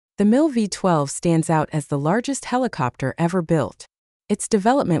The MiL-V-12 stands out as the largest helicopter ever built. Its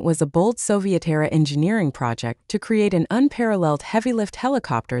development was a bold Soviet-era engineering project to create an unparalleled heavy-lift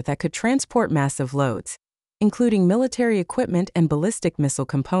helicopter that could transport massive loads, including military equipment and ballistic missile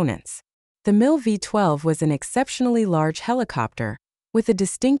components. The MiL-V-12 was an exceptionally large helicopter, with a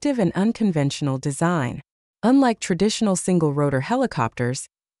distinctive and unconventional design. Unlike traditional single-rotor helicopters,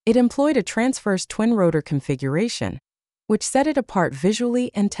 it employed a transverse twin-rotor configuration, which set it apart visually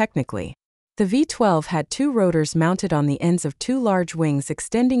and technically. The V-12 had two rotors mounted on the ends of two large wings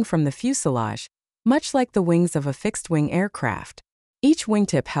extending from the fuselage, much like the wings of a fixed-wing aircraft. Each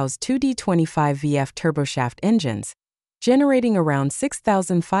wingtip housed two D25VF turboshaft engines, generating around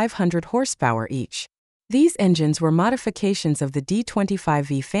 6,500 horsepower each. These engines were modifications of the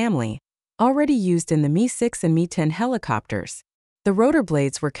D25V family, already used in the Mi-6 and Mi-10 helicopters. The rotor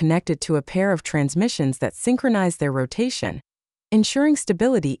blades were connected to a pair of transmissions that synchronized their rotation, ensuring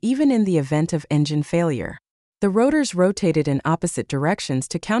stability even in the event of engine failure. The rotors rotated in opposite directions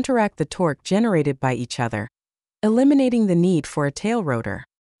to counteract the torque generated by each other, eliminating the need for a tail rotor.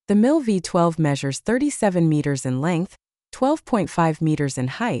 The MiL-V-12 measures 37 meters in length, 12.5 meters in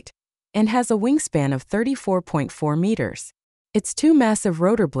height, and has a wingspan of 34.4 meters. Its two massive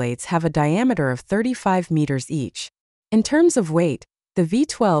rotor blades have a diameter of 35 meters each. In terms of weight, the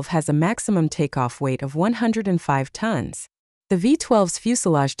V-12 has a maximum takeoff weight of 105 tons. The V-12's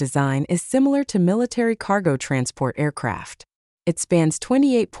fuselage design is similar to military cargo transport aircraft. It spans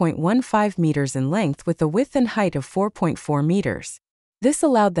 28.15 meters in length with a width and height of 4.4 meters. This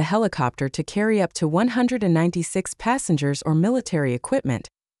allowed the helicopter to carry up to 196 passengers or military equipment,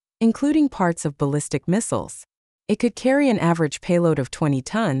 including parts of ballistic missiles. It could carry an average payload of 20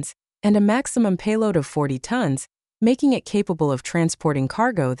 tons and a maximum payload of 40 tons, making it capable of transporting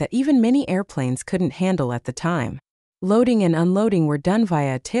cargo that even many airplanes couldn't handle at the time. Loading and unloading were done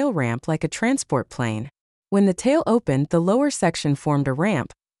via a tail ramp like a transport plane. When the tail opened, the lower section formed a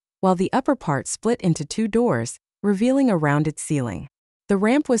ramp, while the upper part split into two doors, revealing a rounded ceiling. The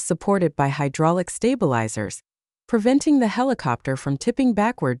ramp was supported by hydraulic stabilizers, preventing the helicopter from tipping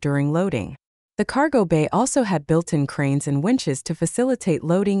backward during loading. The cargo bay also had built-in cranes and winches to facilitate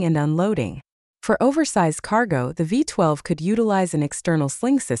loading and unloading. For oversized cargo, the V-12 could utilize an external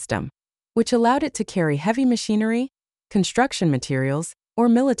sling system, which allowed it to carry heavy machinery, construction materials, or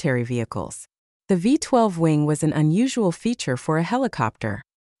military vehicles. The V-12 wing was an unusual feature for a helicopter.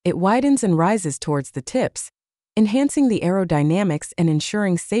 It widens and rises towards the tips, enhancing the aerodynamics and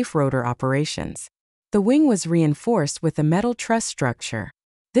ensuring safe rotor operations. The wing was reinforced with a metal truss structure.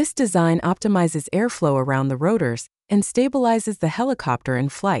 This design optimizes airflow around the rotors and stabilizes the helicopter in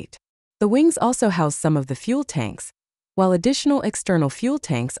flight. The wings also house some of the fuel tanks, while additional external fuel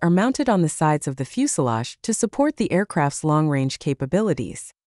tanks are mounted on the sides of the fuselage to support the aircraft's long-range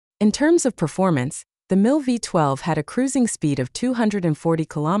capabilities. In terms of performance, the MiL-V-12 had a cruising speed of 240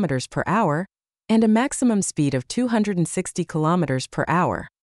 km per hour and a maximum speed of 260 km per hour.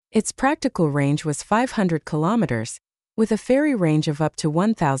 Its practical range was 500 km, with a ferry range of up to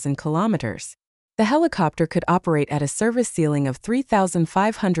 1,000 km. The helicopter could operate at a service ceiling of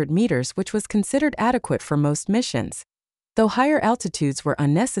 3,500 meters, which was considered adequate for most missions, though higher altitudes were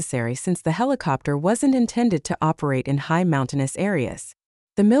unnecessary since the helicopter wasn't intended to operate in high mountainous areas.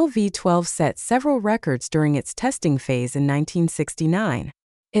 The MiL-V-12 set several records during its testing phase in 1969.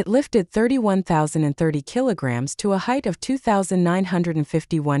 It lifted 31,030 kilograms to a height of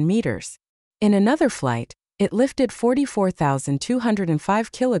 2,951 meters. In another flight, it lifted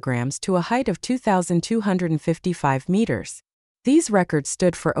 44,205 kilograms to a height of 2,255 meters. These records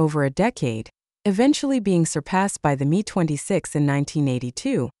stood for over a decade, eventually being surpassed by the Mi-26 in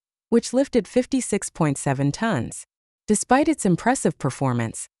 1982, which lifted 56.7 tons. Despite its impressive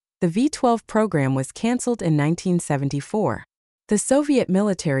performance, the V-12 program was cancelled in 1974. The Soviet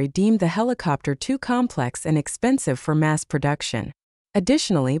military deemed the helicopter too complex and expensive for mass production.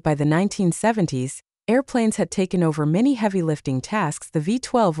 Additionally, by the 1970s, airplanes had taken over many heavy lifting tasks the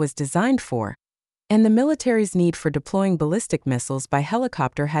V-12 was designed for, and the military's need for deploying ballistic missiles by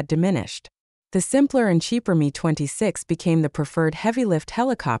helicopter had diminished. The simpler and cheaper Mi-26 became the preferred heavy-lift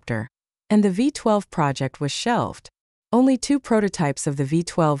helicopter, and the V-12 project was shelved. Only two prototypes of the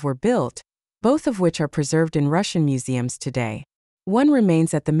V-12 were built, both of which are preserved in Russian museums today. One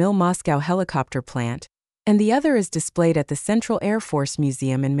remains at the MiL Moscow helicopter plant, and the other is displayed at the Central Air Force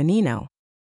Museum in Menino.